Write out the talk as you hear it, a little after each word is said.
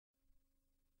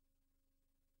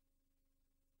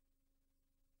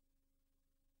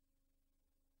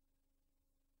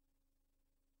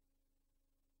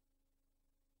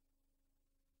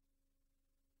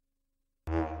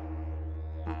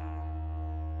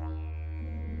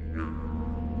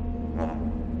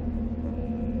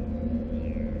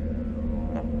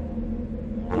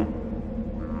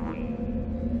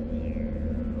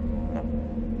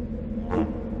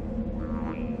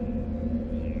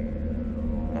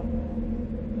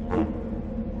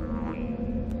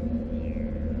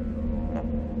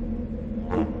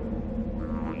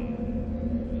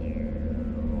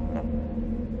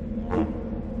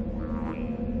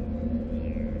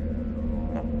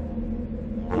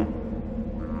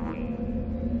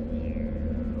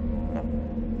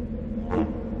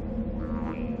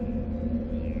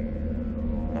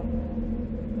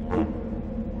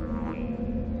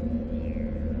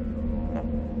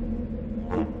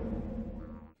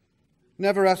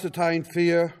Never ascertain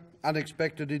fear,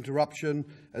 unexpected interruption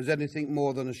as anything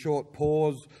more than a short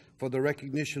pause for the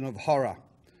recognition of horror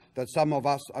that some of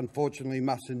us unfortunately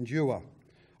must endure.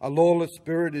 A lawless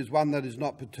spirit is one that is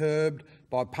not perturbed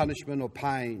by punishment or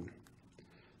pain.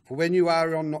 For when you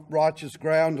are on righteous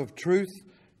ground of truth,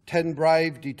 10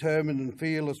 brave, determined and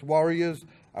fearless warriors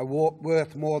are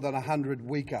worth more than 100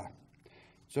 weaker.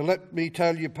 So let me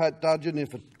tell you, Pat Dudgeon,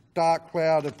 if a dark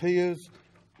cloud appears,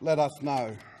 let us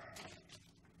know.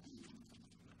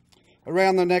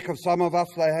 Around the neck of some of us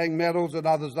they hang medals, and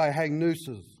others they hang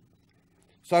nooses.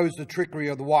 So is the trickery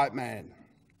of the white man.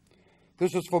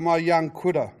 This is for my young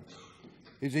Kudda.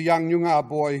 He's a young Noongar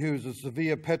boy who is a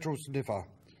severe petrol sniffer,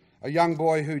 a young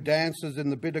boy who dances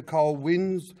in the bitter cold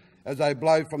winds as they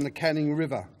blow from the Canning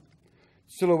River,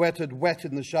 silhouetted wet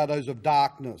in the shadows of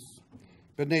darkness,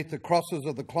 beneath the crosses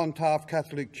of the Clontarf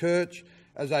Catholic Church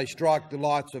as they strike the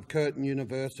lights of Curtin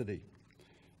University.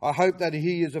 I hope that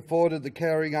he is afforded the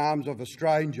caring arms of a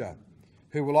stranger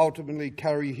who will ultimately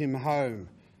carry him home,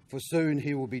 for soon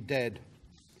he will be dead.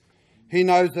 He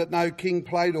knows that no king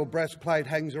plate or breastplate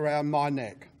hangs around my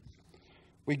neck.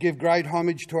 We give great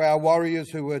homage to our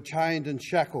warriors who were chained and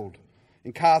shackled,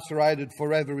 incarcerated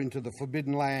forever into the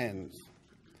forbidden lands.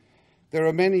 There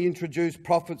are many introduced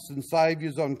prophets and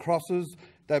saviours on crosses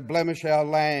that blemish our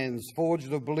lands,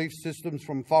 forged of belief systems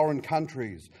from foreign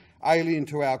countries, alien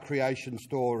to our creation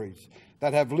stories,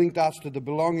 that have linked us to the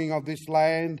belonging of this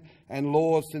land and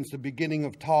laws since the beginning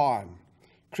of time.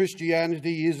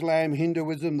 Christianity, Islam,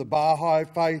 Hinduism, the Baha'i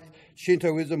faith,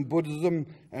 Shintoism, Buddhism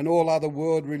and all other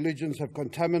world religions have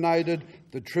contaminated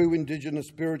the true indigenous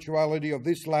spirituality of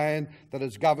this land that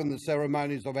has governed the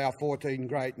ceremonies of our 14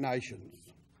 great nations.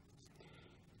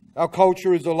 Our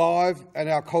culture is alive and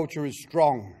our culture is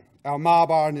strong. Our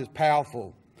Marbarn is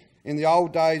powerful. In the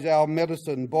old days, our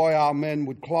medicine boyar men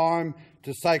would climb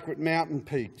to sacred mountain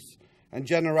peaks and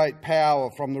generate power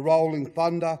from the rolling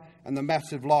thunder and the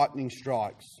massive lightning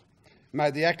strikes. May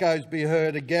the echoes be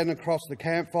heard again across the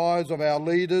campfires of our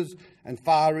leaders and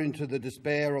far into the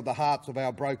despair of the hearts of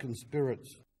our broken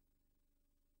spirits.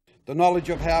 The knowledge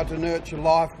of how to nurture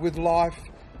life with life,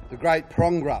 the great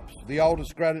Prongraps, the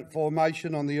oldest granite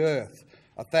formation on the earth,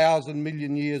 1,000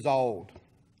 million years old.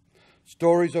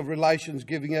 Stories of relations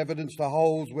giving evidence to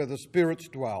holes where the spirits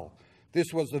dwell.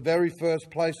 This was the very first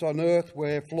place on earth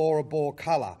where flora bore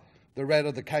colour, the red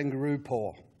of the kangaroo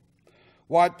paw.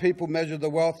 White people measure the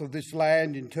wealth of this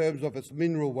land in terms of its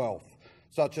mineral wealth,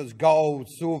 such as gold,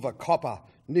 silver, copper,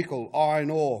 nickel, iron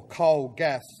ore, coal,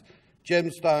 gas,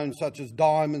 gemstones such as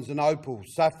diamonds and opals,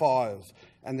 sapphires,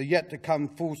 and the yet-to-come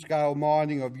full-scale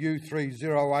mining of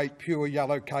U308 pure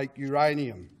yellowcake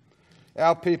uranium.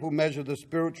 Our people measure the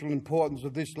spiritual importance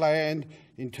of this land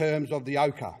in terms of the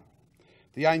ochre,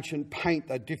 the ancient paint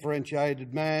that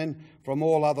differentiated man from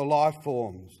all other life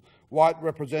forms. White,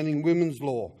 representing women's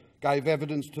law, gave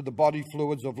evidence to the body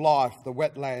fluids of life, the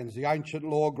wetlands, the ancient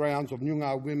law grounds of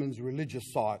Noongar women's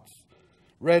religious sites.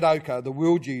 Red ochre, the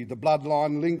Wilgi, the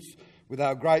bloodline links with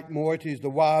our great moieties, the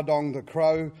Wardong, the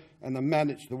Crow, and the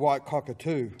Manich, the white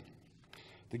cockatoo.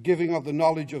 The giving of the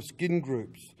knowledge of skin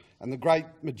groups, and the great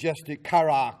majestic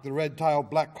Karak, the red-tailed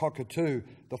black cockatoo,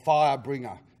 the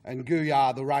fire-bringer, and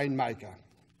Guyar, the rainmaker.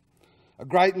 A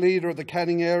great leader of the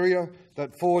Canning area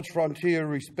that forged frontier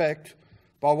respect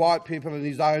by white people and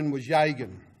his own was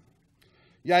Yagan.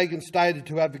 Yagan stated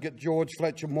to Advocate George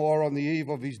Fletcher Moore on the eve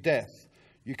of his death,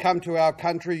 "You come to our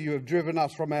country, you have driven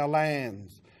us from our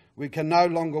lands. We can no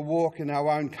longer walk in our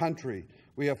own country.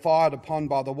 We are fired upon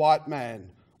by the white man.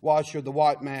 Why should the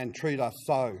white man treat us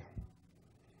so?"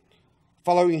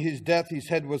 Following his death, his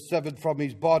head was severed from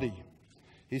his body,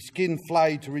 his skin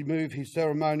flayed to remove his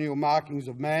ceremonial markings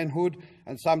of manhood,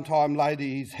 and sometime later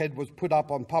his head was put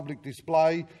up on public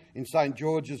display in St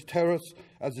George's Terrace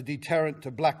as a deterrent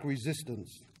to black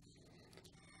resistance.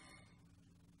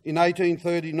 In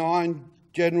 1839,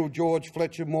 General George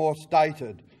Fletcher Moore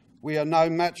stated, We are no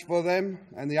match for them,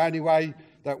 and the only way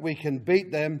that we can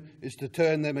beat them is to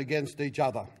turn them against each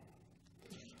other.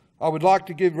 I would like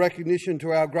to give recognition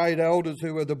to our great elders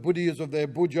who were the buddies of their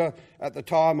budja at the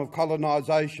time of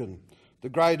colonisation. The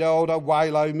great elder,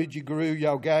 Walo, Midjiguru,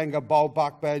 Yalganga,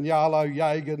 Bulbuck, Banyalo,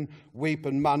 Yagan, Weep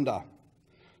and Munda.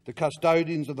 The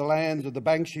custodians of the lands of the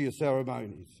Banksia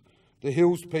ceremonies. The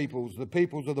hills peoples, the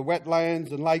peoples of the wetlands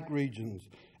and lake regions,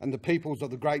 and the peoples of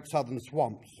the great southern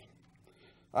swamps.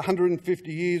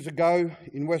 150 years ago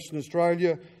in Western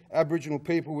Australia, Aboriginal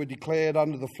people were declared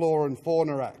under the Flora and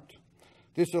Fauna Act.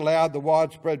 This allowed the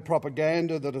widespread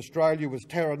propaganda that Australia was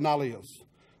terra nullius,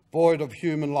 void of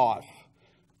human life.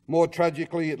 More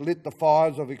tragically, it lit the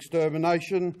fires of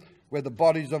extermination, where the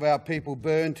bodies of our people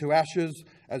burned to ashes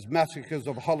as massacres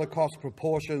of Holocaust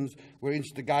proportions were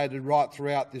instigated right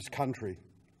throughout this country.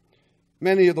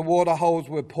 Many of the waterholes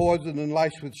were poisoned and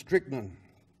laced with strychnine.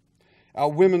 Our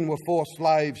women were forced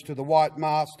slaves to the white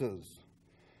masters.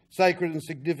 Sacred and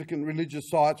significant religious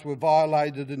sites were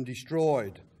violated and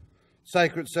destroyed.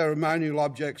 Sacred ceremonial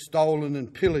objects stolen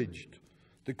and pillaged.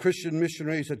 The Christian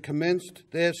missionaries had commenced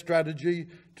their strategy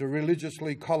to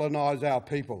religiously colonise our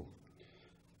people.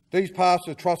 These past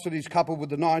atrocities, coupled with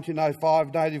the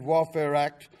 1905 Native Welfare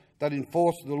Act that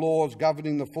enforced the laws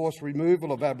governing the forced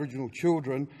removal of Aboriginal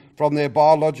children from their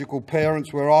biological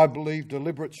parents, were, I believe,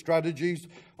 deliberate strategies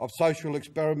of social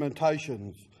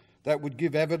experimentations that would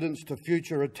give evidence to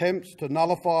future attempts to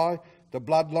nullify the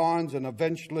bloodlines and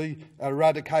eventually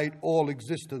eradicate all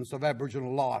existence of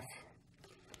Aboriginal life.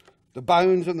 The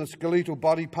bones and the skeletal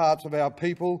body parts of our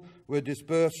people were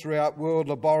dispersed throughout world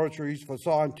laboratories for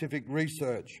scientific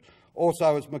research,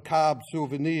 also as macabre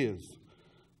souvenirs.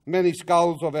 Many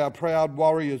skulls of our proud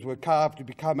warriors were carved to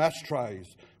become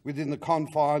ashtrays within the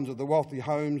confines of the wealthy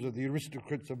homes of the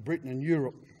aristocrats of Britain and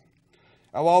Europe.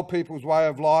 Our old people's way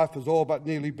of life has all but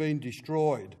nearly been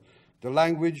destroyed. The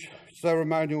language,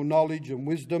 ceremonial knowledge and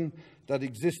wisdom that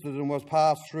existed and was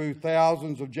passed through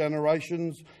thousands of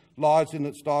generations lies in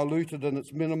its diluted and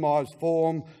its minimised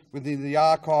form within the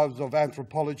archives of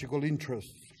anthropological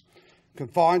interests.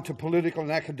 Confined to political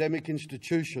and academic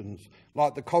institutions,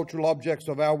 like the cultural objects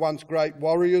of our once great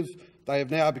warriors, they have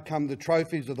now become the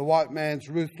trophies of the white man's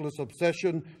ruthless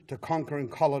obsession to conquer and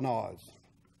colonise.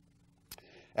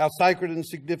 Our sacred and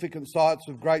significant sites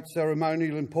of great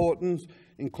ceremonial importance,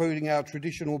 including our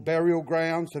traditional burial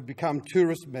grounds, have become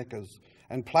tourist meccas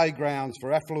and playgrounds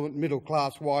for affluent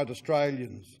middle-class white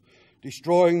Australians,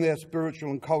 destroying their spiritual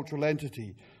and cultural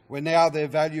entity, where now their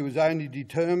value is only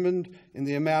determined in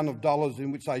the amount of dollars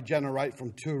in which they generate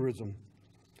from tourism.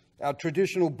 Our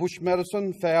traditional bush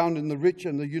medicine, found in the rich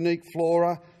and the unique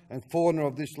flora and fauna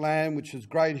of this land, which has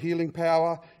great healing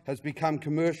power, has become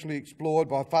commercially explored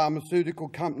by pharmaceutical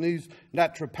companies,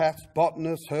 naturopaths,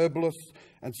 botanists, herbalists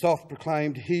and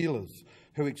self-proclaimed healers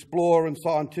who explore and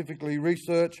scientifically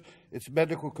research its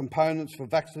medical components for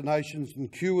vaccinations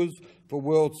and cures for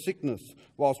world sickness,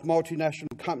 whilst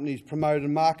multinational companies promote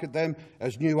and market them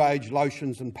as new age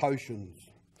lotions and potions.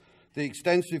 The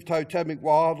extensive totemic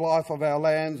wildlife of our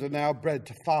lands are now bred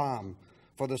to farm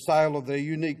for the sale of their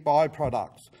unique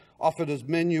byproducts, offered as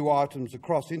menu items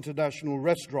across international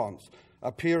restaurants,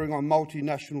 appearing on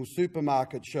multinational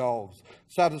supermarket shelves,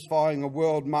 satisfying a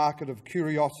world market of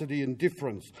curiosity and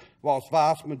difference, whilst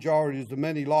vast majorities of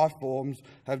many life forms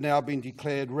have now been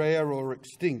declared rare or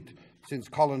extinct since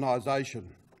colonisation.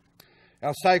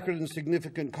 Our sacred and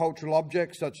significant cultural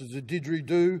objects, such as the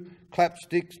didgeridoo,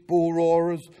 clapsticks, bull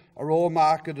roarers, are all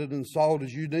marketed and sold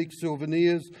as unique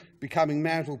souvenirs, becoming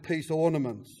mantelpiece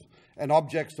ornaments and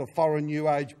objects of foreign New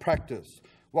Age practice.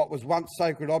 What was once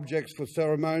sacred objects for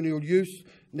ceremonial use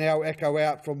now echo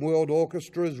out from world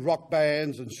orchestras, rock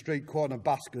bands and street corner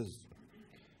buskers.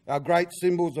 Our great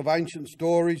symbols of ancient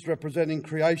stories representing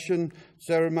creation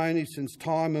ceremonies since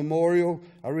time immemorial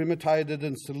are imitated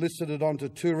and solicited onto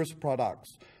tourist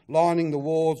products, lining the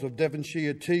walls of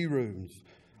Devonshire tea rooms,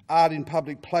 art in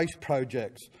public place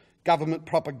projects, government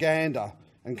propaganda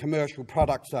and commercial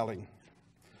product selling.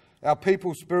 Our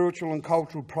people's spiritual and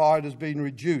cultural pride has been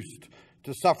reduced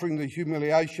to suffering the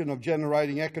humiliation of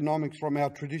generating economics from our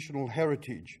traditional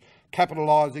heritage,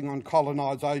 capitalising on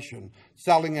colonisation,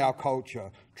 selling our culture,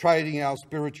 trading our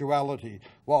spirituality,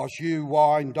 whilst you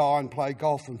wine, dine, play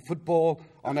golf and football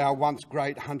on our once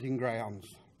great hunting grounds.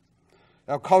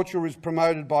 Our culture is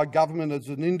promoted by government as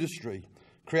an industry,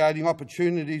 creating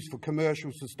opportunities for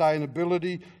commercial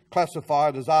sustainability.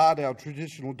 Classified as art, our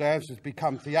traditional dances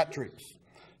become theatrics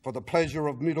for the pleasure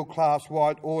of middle-class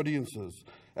white audiences.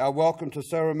 Our welcome to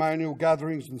ceremonial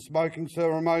gatherings and smoking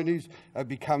ceremonies have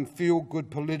become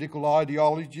feel-good political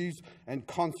ideologies and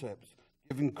concepts.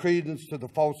 giving credence to the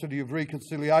falsity of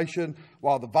reconciliation,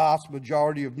 while the vast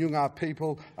majority of Noongar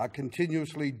people are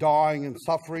continuously dying and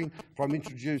suffering from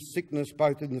introduced sickness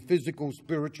both in the physical,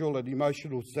 spiritual and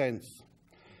emotional sense.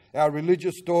 Our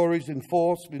religious stories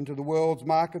enforced into the world's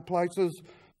marketplaces,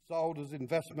 sold as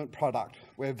investment product,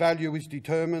 where value is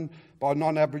determined by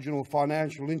non-Aboriginal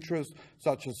financial interests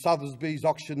such as Sotheby's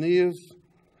auctioneers,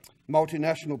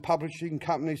 multinational publishing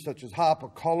companies such as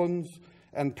HarperCollins,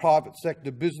 and private sector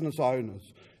business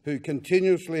owners who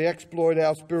continuously exploit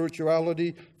our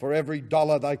spirituality for every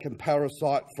dollar they can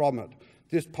parasite from it.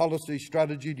 This policy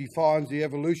strategy defines the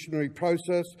evolutionary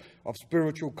process of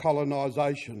spiritual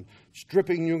colonisation,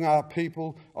 stripping Noongar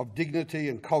people of dignity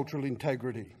and cultural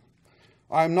integrity.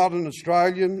 I am not an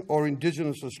Australian or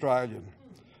Indigenous Australian.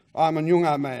 I am a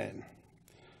Noongar man.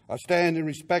 I stand in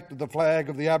respect of the flag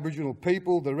of the Aboriginal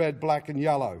people, the red, black and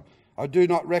yellow. I do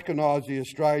not recognise the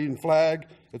Australian flag.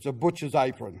 It's a butcher's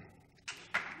apron.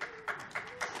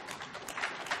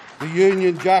 The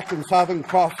Union Jack and Southern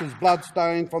Cross is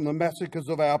bloodstained from the massacres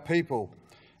of our people,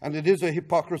 and it is a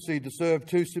hypocrisy to serve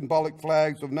two symbolic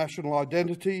flags of national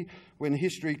identity when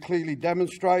history clearly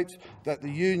demonstrates that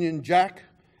the Union Jack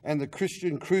and the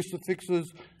Christian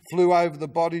crucifixes flew over the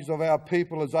bodies of our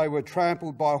people as they were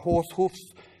trampled by horse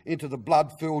hoofs into the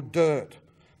blood-filled dirt.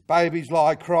 Babies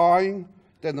lie crying,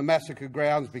 then the massacre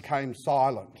grounds became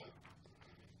silent.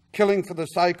 Killing for the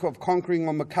sake of conquering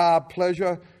a macabre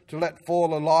pleasure to let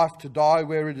fall a life to die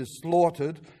where it is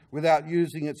slaughtered without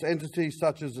using its entities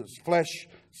such as its flesh,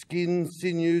 skin,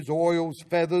 sinews, oils,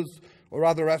 feathers or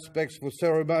other aspects for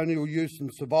ceremonial use and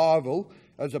survival,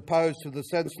 as opposed to the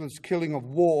senseless killing of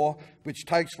war which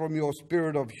takes from your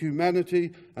spirit of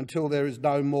humanity until there is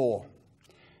no more.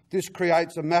 This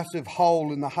creates a massive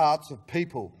hole in the hearts of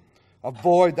people, a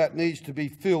void that needs to be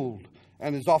filled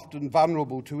and is often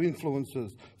vulnerable to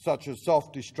influences such as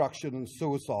self-destruction and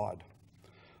suicide.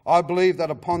 I believe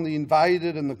that upon the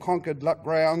invaded and the conquered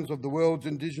grounds of the world's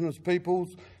Indigenous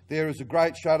peoples, there is a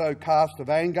great shadow cast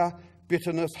of anger,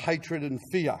 bitterness, hatred and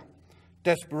fear,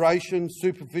 desperation,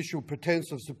 superficial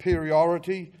pretence of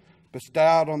superiority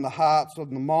bestowed on the hearts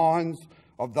and the minds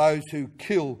of those who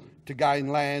kill to gain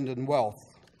land and wealth.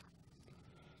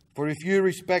 For if you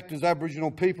respect, as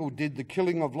Aboriginal people did, the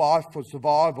killing of life for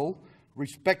survival,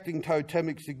 respecting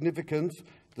totemic significance,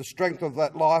 the strength of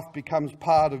that life becomes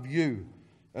part of you,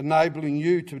 enabling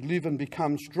you to live and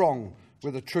become strong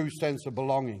with a true sense of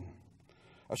belonging.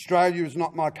 Australia is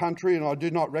not my country, and I do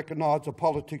not recognise the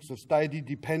politics of state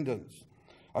independence.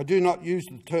 I do not use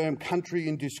the term country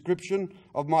in description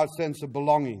of my sense of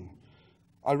belonging.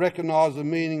 I recognise the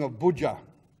meaning of Budja,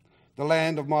 the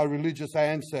land of my religious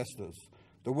ancestors,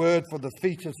 the word for the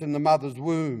fetus in the mother's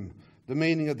womb, the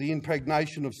meaning of the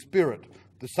impregnation of spirit,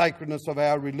 the sacredness of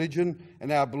our religion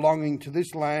and our belonging to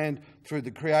this land through the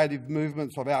creative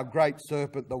movements of our great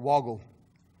serpent, the Woggle.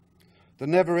 The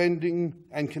never-ending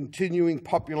and continuing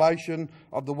population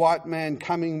of the white man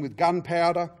coming with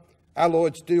gunpowder,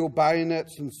 alloyed steel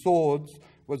bayonets and swords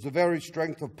was the very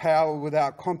strength of power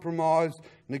without compromise,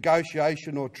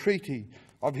 negotiation or treaty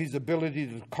of his ability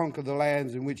to conquer the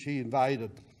lands in which he invaded.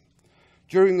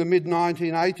 During the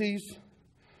mid-1980s,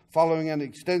 following an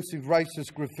extensive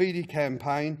racist graffiti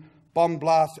campaign, bomb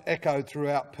blasts echoed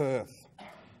throughout Perth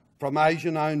from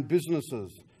Asian-owned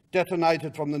businesses,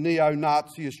 detonated from the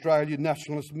neo-Nazi Australian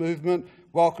nationalist movement,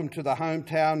 welcomed to the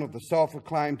hometown of the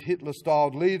self-acclaimed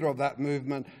Hitler-styled leader of that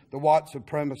movement, the white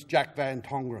supremacist Jack Van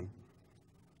Tongeren.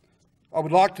 I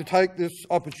would like to take this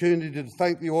opportunity to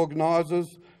thank the organisers,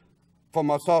 for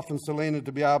myself and Selena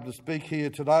to be able to speak here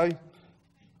today.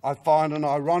 I find an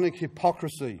ironic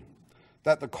hypocrisy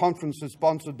that the conference is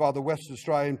sponsored by the West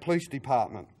Australian Police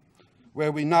Department,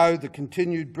 where we know the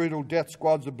continued brutal death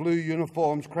squads of blue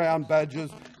uniforms, crown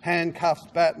badges, handcuffs,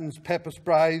 batons, pepper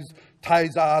sprays,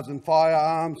 tasers and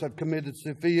firearms have committed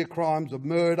severe crimes of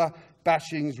murder,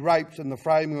 bashings, rapes and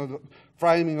the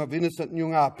framing of innocent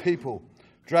Noongar people,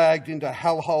 dragged into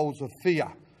hellholes of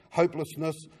fear,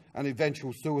 hopelessness and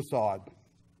eventual suicide.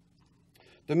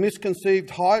 The misconceived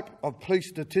hype of police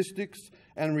statistics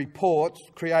and reports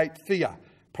create fear,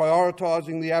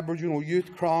 prioritising the Aboriginal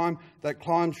youth crime that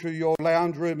climbs through your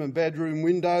lounge room and bedroom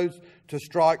windows to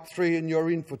strike 3 and you're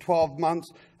in for 12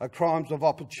 months are crimes of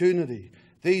opportunity.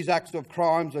 These acts of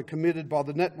crimes are committed by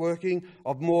the networking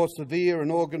of more severe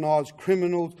and organised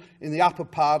criminals in the upper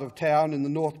part of town in the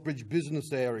Northbridge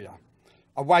business area,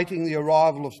 awaiting the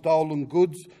arrival of stolen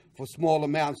goods for small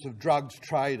amounts of drugs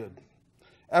traded.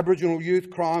 Aboriginal youth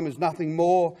crime is nothing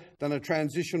more than a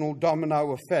transitional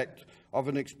domino effect of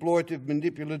an exploitive,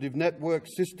 manipulative network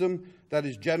system that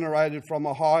is generated from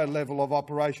a higher level of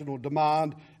operational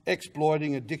demand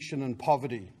exploiting addiction and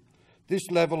poverty. This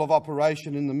level of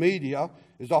operation in the media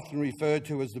is often referred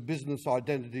to as the business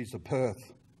identities of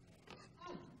Perth.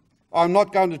 I'm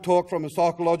not going to talk from a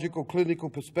psychological, clinical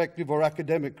perspective or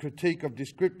academic critique of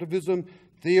descriptivism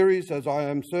theories, as I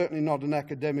am certainly not an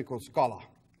academic or scholar.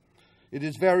 It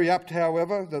is very apt,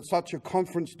 however, that such a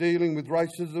conference dealing with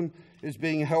racism is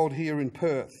being held here in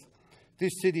Perth.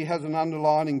 This city has an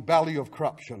underlying belly of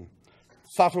corruption,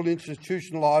 subtle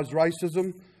institutionalised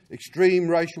racism, extreme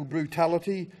racial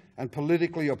brutality and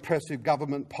politically oppressive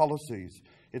government policies.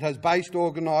 It has based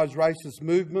organised racist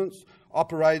movements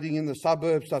operating in the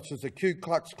suburbs such as the Ku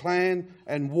Klux Klan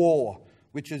and WAR,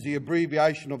 which is the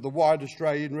abbreviation of the White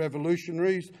Australian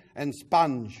Revolutionaries, and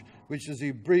SPONGE, which is the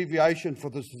abbreviation for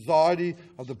the Society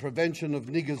of the Prevention of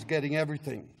Niggers Getting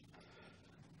Everything.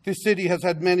 This city has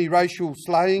had many racial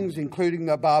slayings, including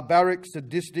the barbaric,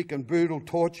 sadistic and brutal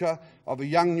torture of a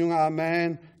young Noongar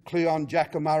man, Cleon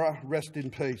Jackamurra, rest in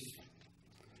peace.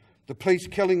 The police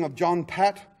killing of John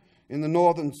Pat in the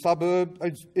northern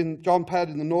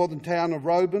town of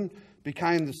Roban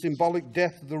became the symbolic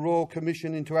death of the Royal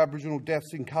Commission into Aboriginal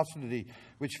Deaths in Custody,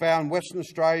 which found Western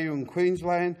Australia and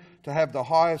Queensland to have the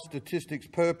highest statistics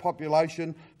per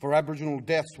population for Aboriginal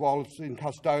deaths whilst in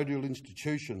custodial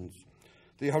institutions.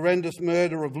 The horrendous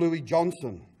murder of Louis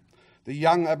Johnson, the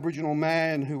young Aboriginal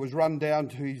man who was run down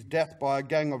to his death by a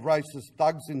gang of racist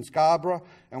thugs in Scarborough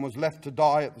and was left to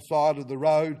die at the side of the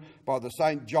road by the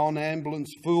St John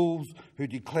ambulance fools who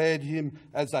declared him,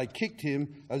 as they kicked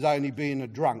him, as only being a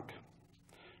drunk.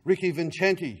 Ricky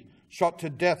Vincenti, shot to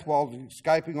death while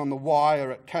escaping on the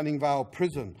wire at Canning Vale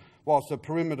Prison, whilst a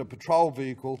perimeter patrol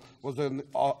vehicle was on the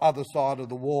other side of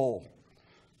the wall.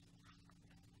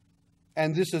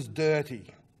 And this is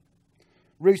dirty.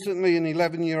 Recently, an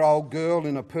 11-year-old girl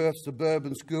in a Perth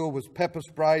suburban school was pepper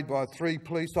sprayed by 3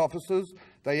 police officers.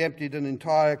 They emptied an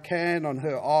entire can on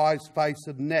her eyes, face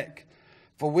and neck.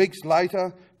 For weeks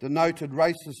later, the noted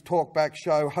racist talkback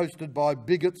show hosted by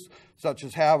bigots such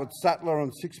as Howard Sattler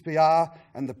on 6PR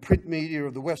and the print media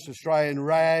of the West Australian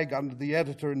Rag under the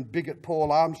editor and bigot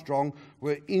Paul Armstrong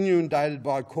were inundated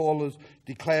by callers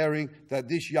declaring that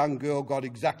this young girl got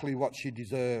exactly what she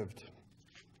deserved.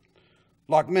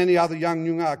 Like many other young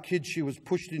Noongar kids, she was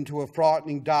pushed into a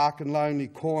frightening, dark and lonely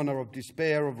corner of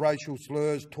despair of racial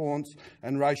slurs, taunts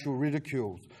and racial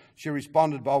ridicules. She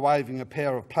responded by waving a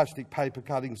pair of plastic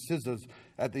paper-cutting scissors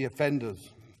at the offenders.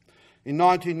 In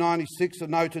 1996, a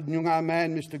noted Noongar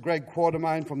man, Mr Greg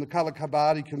Quatermain from the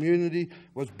Kalakabadi community,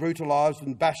 was brutalised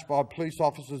and bashed by police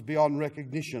officers beyond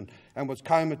recognition and was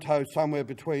comatose somewhere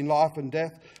between life and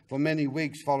death for many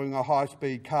weeks following a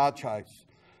high-speed car chase.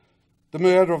 The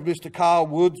murder of Mr Carl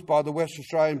Woods by the West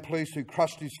Australian Police, who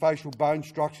crushed his facial bone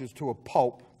structures to a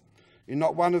pulp. In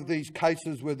not one of these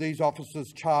cases were these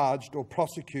officers charged or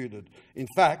prosecuted. In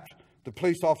fact, the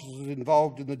police officers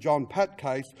involved in the John Pat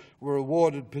case were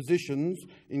awarded positions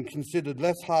in considered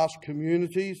less harsh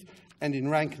communities and in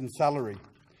rank and salary.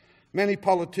 Many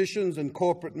politicians and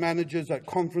corporate managers at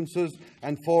conferences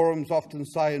and forums often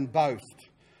say and boast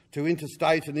to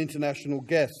interstate and international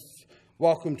guests,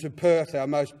 "Welcome to Perth, our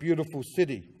most beautiful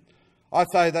city." I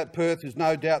say that Perth is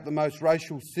no doubt the most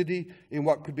racial city in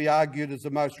what could be argued as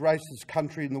the most racist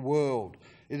country in the world.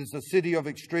 It is a city of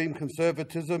extreme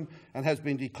conservatism and has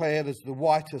been declared as the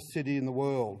whitest city in the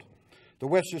world. The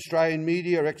West Australian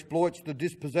media exploits the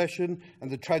dispossession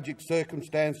and the tragic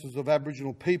circumstances of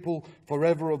Aboriginal people,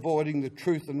 forever avoiding the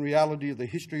truth and reality of the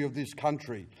history of this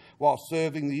country, while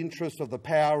serving the interests of the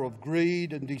power of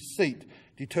greed and deceit,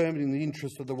 determining the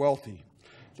interests of the wealthy.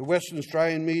 The Western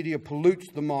Australian media pollutes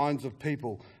the minds of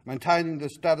people, maintaining the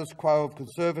status quo of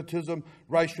conservatism,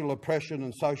 racial oppression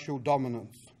and social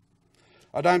dominance.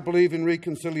 I don't believe in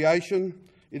reconciliation.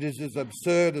 It is as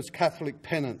absurd as Catholic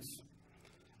penance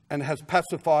and has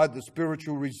pacified the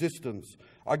spiritual resistance.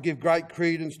 I give great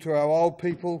credence to our old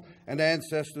people and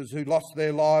ancestors who lost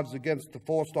their lives against the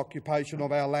forced occupation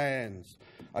of our lands.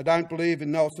 I don't believe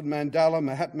in Nelson Mandela,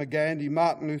 Mahatma Gandhi,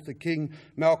 Martin Luther King,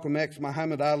 Malcolm X,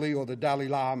 Muhammad Ali or the Dalai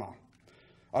Lama.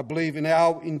 I believe in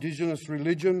our Indigenous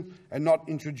religion and not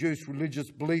introduce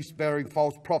religious beliefs bearing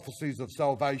false prophecies of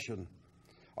salvation.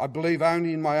 I believe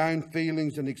only in my own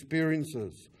feelings and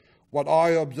experiences. What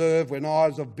I observe when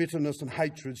eyes of bitterness and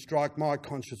hatred strike my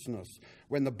consciousness,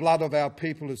 when the blood of our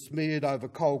people is smeared over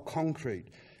cold concrete,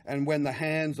 and when the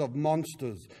hands of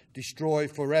monsters destroy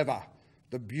forever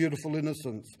the beautiful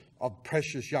innocence of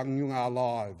precious young Noongar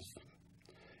lives.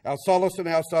 Our solace and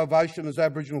our salvation as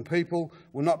Aboriginal people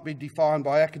will not be defined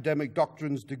by academic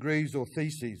doctrines, degrees or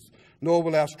theses, nor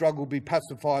will our struggle be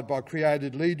pacified by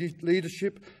created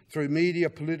leadership through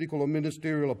media, political or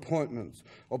ministerial appointments,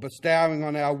 or bestowing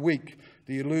on our weak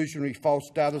the illusionary false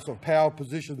status of power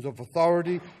positions of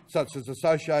authority, such as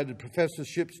associated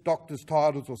professorships, doctors'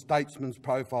 titles or statesmen's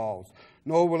profiles.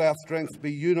 Nor will our strength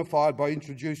be unified by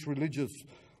introduced religious,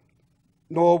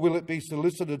 nor will it be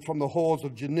solicited from the halls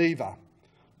of Geneva,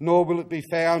 nor will it be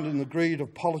found in the greed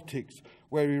of politics,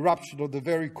 where eruption of the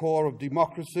very core of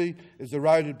democracy is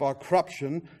eroded by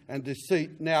corruption and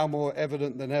deceit now more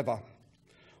evident than ever.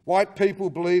 White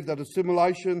people believe that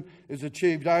assimilation is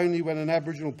achieved only when an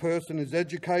Aboriginal person is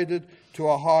educated to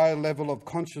a higher level of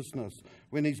consciousness,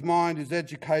 when his mind is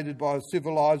educated by a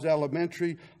civilised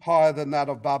elementary higher than that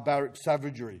of barbaric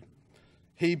savagery.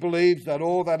 He believes that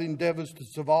all that endeavours to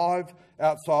survive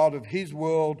outside of his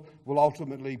world will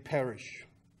ultimately perish.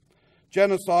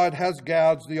 Genocide has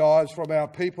gouged the eyes from our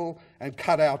people and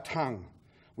cut our tongue.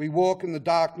 We walk in the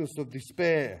darkness of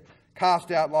despair,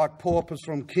 cast out like paupers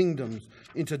from kingdoms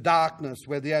into darkness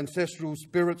where the ancestral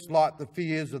spirits light the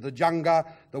fears of the Junga,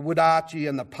 the Woodarchi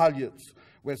and the Pulyats,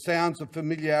 where sounds of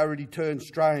familiarity turn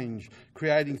strange,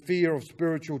 creating fear of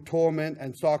spiritual torment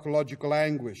and psychological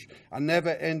anguish, a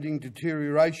never-ending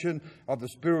deterioration of the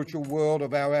spiritual world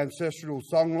of our ancestral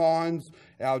songlines,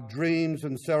 our dreams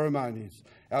and ceremonies.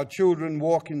 Our children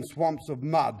walk in swamps of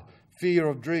mud, fear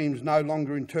of dreams no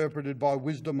longer interpreted by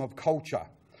wisdom of culture,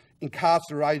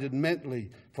 incarcerated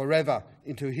mentally forever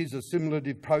into his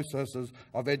assimilative processes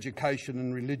of education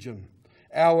and religion.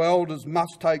 Our elders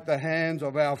must take the hands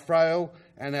of our frail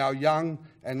and our young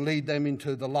and lead them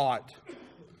into the light.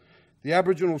 The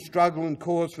Aboriginal struggle and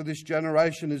cause for this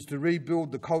generation is to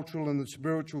rebuild the cultural and the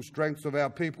spiritual strengths of our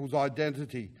people's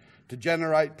identity, to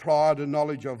generate pride and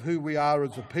knowledge of who we are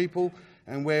as a people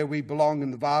and where we belong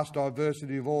in the vast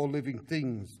diversity of all living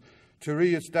things, to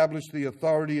re-establish the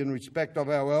authority and respect of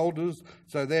our elders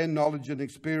so their knowledge and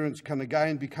experience can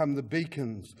again become the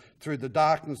beacons through the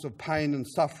darkness of pain and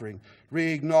suffering,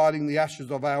 reigniting the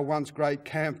ashes of our once great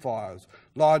campfires,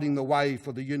 lighting the way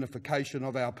for the unification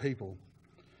of our people.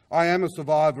 I am a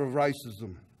survivor of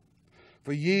racism.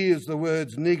 For years the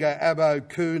words nigger, abo,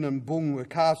 coon and bung were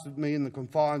cast at me in the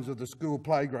confines of the school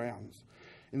playgrounds.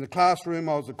 In the classroom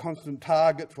I was a constant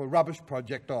target for rubbish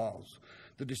projectiles.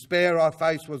 The despair I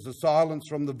faced was the silence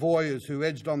from the voyeurs who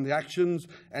edged on the actions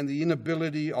and the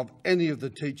inability of any of the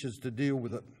teachers to deal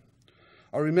with it.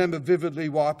 I remember vividly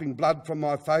wiping blood from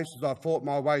my face as I fought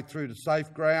my way through to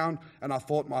safe ground, and I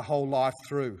fought my whole life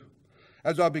through.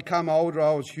 As I became older,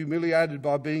 I was humiliated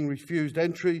by being refused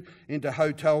entry into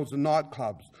hotels and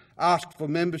nightclubs, asked for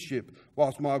membership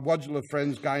whilst my Wodgula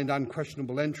friends gained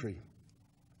unquestionable entry.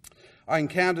 I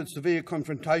encountered severe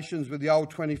confrontations with the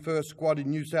old 21st Squad in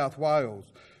New South Wales,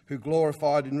 who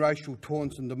glorified in racial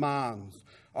taunts and demands.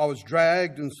 I was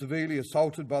dragged and severely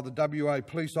assaulted by the WA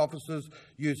police officers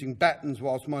using batons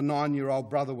whilst my 9-year-old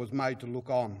brother was made to look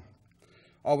on.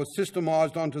 I was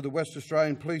systemised onto the West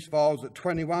Australian police files at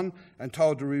 21 and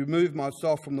told to remove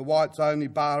myself from the whites-only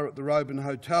bar at the Roban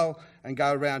Hotel and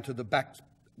go around to the back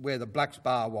where the blacks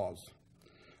bar was.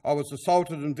 I was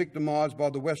assaulted and victimised by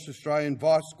the West Australian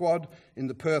Vice Squad in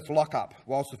the Perth lockup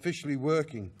whilst officially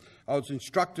working. I was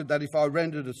instructed that if I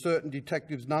rendered a certain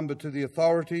detective's number to the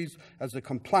authorities as a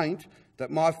complaint, that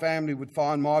my family would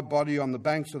find my body on the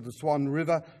banks of the Swan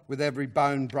River with every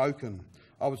bone broken.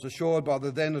 I was assured by the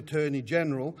then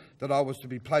Attorney-General that I was to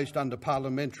be placed under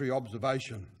parliamentary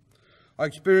observation. I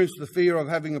experienced the fear of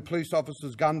having a police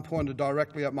officer's gun pointed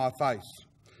directly at my face.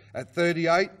 At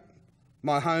 38,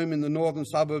 my home in the northern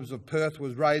suburbs of Perth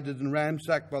was raided and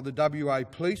ransacked by the WA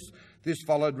police. This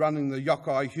followed running the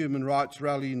Yockeye Human Rights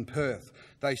Rally in Perth.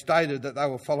 They stated that they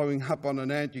were following up on an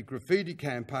anti-graffiti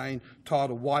campaign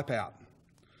titled Wipeout.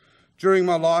 During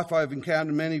my life, I have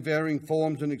encountered many varying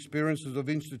forms and experiences of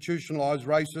institutionalised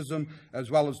racism,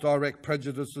 as well as direct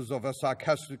prejudices of a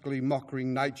sarcastically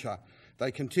mocking nature.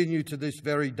 They continue to this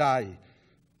very day.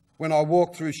 When I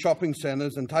walk through shopping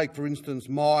centres and take, for instance,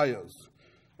 Myers,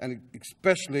 and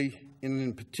especially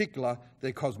in particular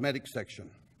their cosmetics section.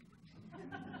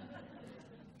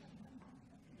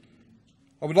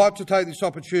 I would like to take this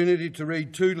opportunity to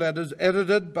read 2 letters,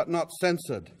 edited but not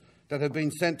censored, that have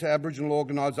been sent to Aboriginal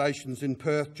organisations in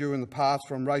Perth during the past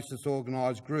from racist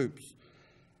organised groups.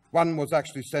 One was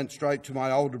actually sent straight to my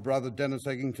older brother, Dennis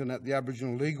Eggington, at the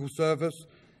Aboriginal Legal Service,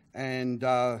 and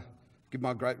give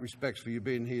my great respects for you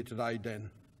being here today,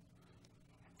 Den.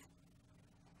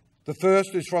 The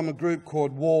first is from a group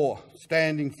called WAR,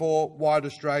 standing for White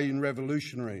Australian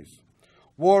Revolutionaries.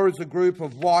 War is a group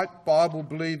of white,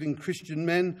 Bible-believing Christian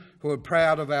men who are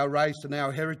proud of our race and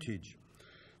our heritage.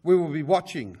 We will be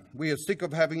watching. We are sick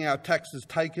of having our taxes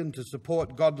taken to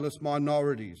support godless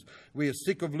minorities. We are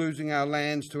sick of losing our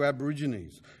lands to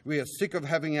Aborigines. We are sick of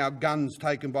having our guns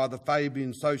taken by the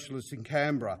Fabian socialists in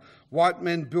Canberra. White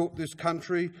men built this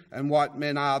country and white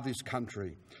men are this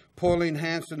country. Pauline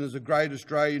Hanson is a great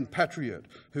Australian patriot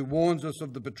who warns us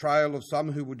of the betrayal of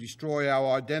some who will destroy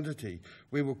our identity.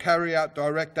 We will carry out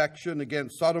direct action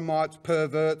against sodomites,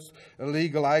 perverts,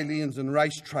 illegal aliens and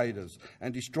race traders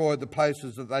and destroy the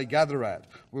places that they gather at.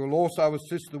 We will also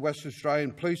assist the West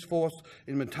Australian Police Force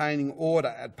in maintaining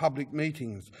order at public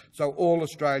meetings so all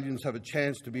Australians have a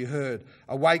chance to be heard.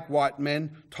 Awake, white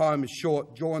men, time is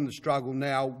short, join the struggle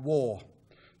now, war.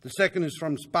 The second is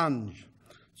from Sponge.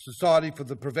 Society for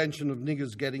the Prevention of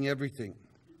Niggers Getting Everything.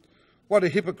 What a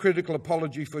hypocritical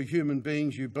apology for human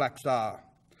beings you blacks are.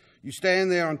 You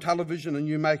stand there on television and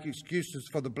you make excuses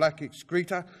for the black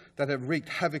excreta that have wreaked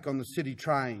havoc on the city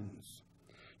trains.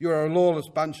 You are a lawless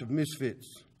bunch of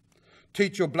misfits.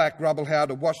 Teach your black rubble how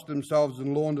to wash themselves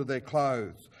and launder their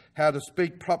clothes, how to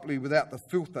speak properly without the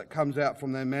filth that comes out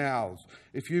from their mouths.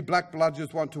 If you black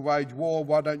bludgers want to wage war,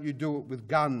 why don't you do it with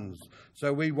guns,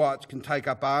 so we whites can take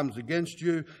up arms against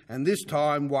you and this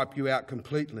time wipe you out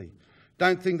completely.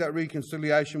 Don't think that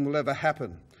reconciliation will ever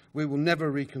happen. We will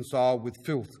never reconcile with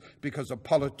filth because a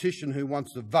politician who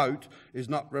wants to vote is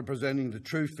not representing the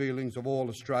true feelings of all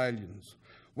Australians.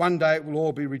 One day it will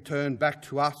all be returned back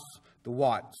to us, the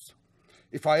whites.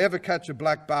 If I ever catch a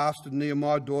black bastard near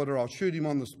my daughter, I'll shoot him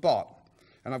on the spot.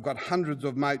 And I've got hundreds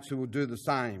of mates who will do the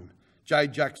same. J.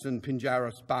 Jackson,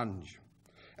 Pinjarra, Sponge.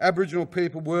 Aboriginal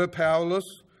people were powerless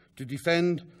to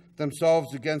defend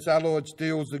themselves against alloyed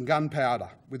steels and gunpowder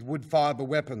with wood fibre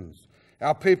weapons.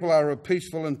 Our people are a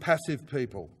peaceful and passive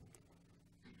people.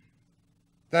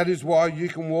 That is why you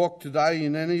can walk today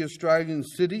in any Australian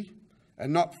city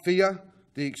and not fear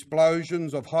the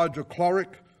explosions of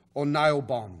hydrochloric or nail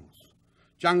bombs.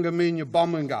 Jungaminya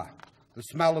Bombinga, the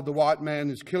smell of the white man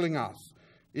is killing us.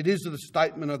 It is the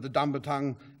statement of the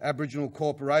Dumbartung Aboriginal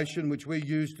Corporation which we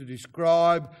use to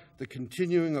describe the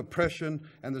continuing oppression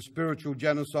and the spiritual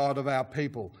genocide of our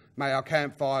people. May our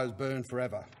campfires burn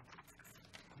forever.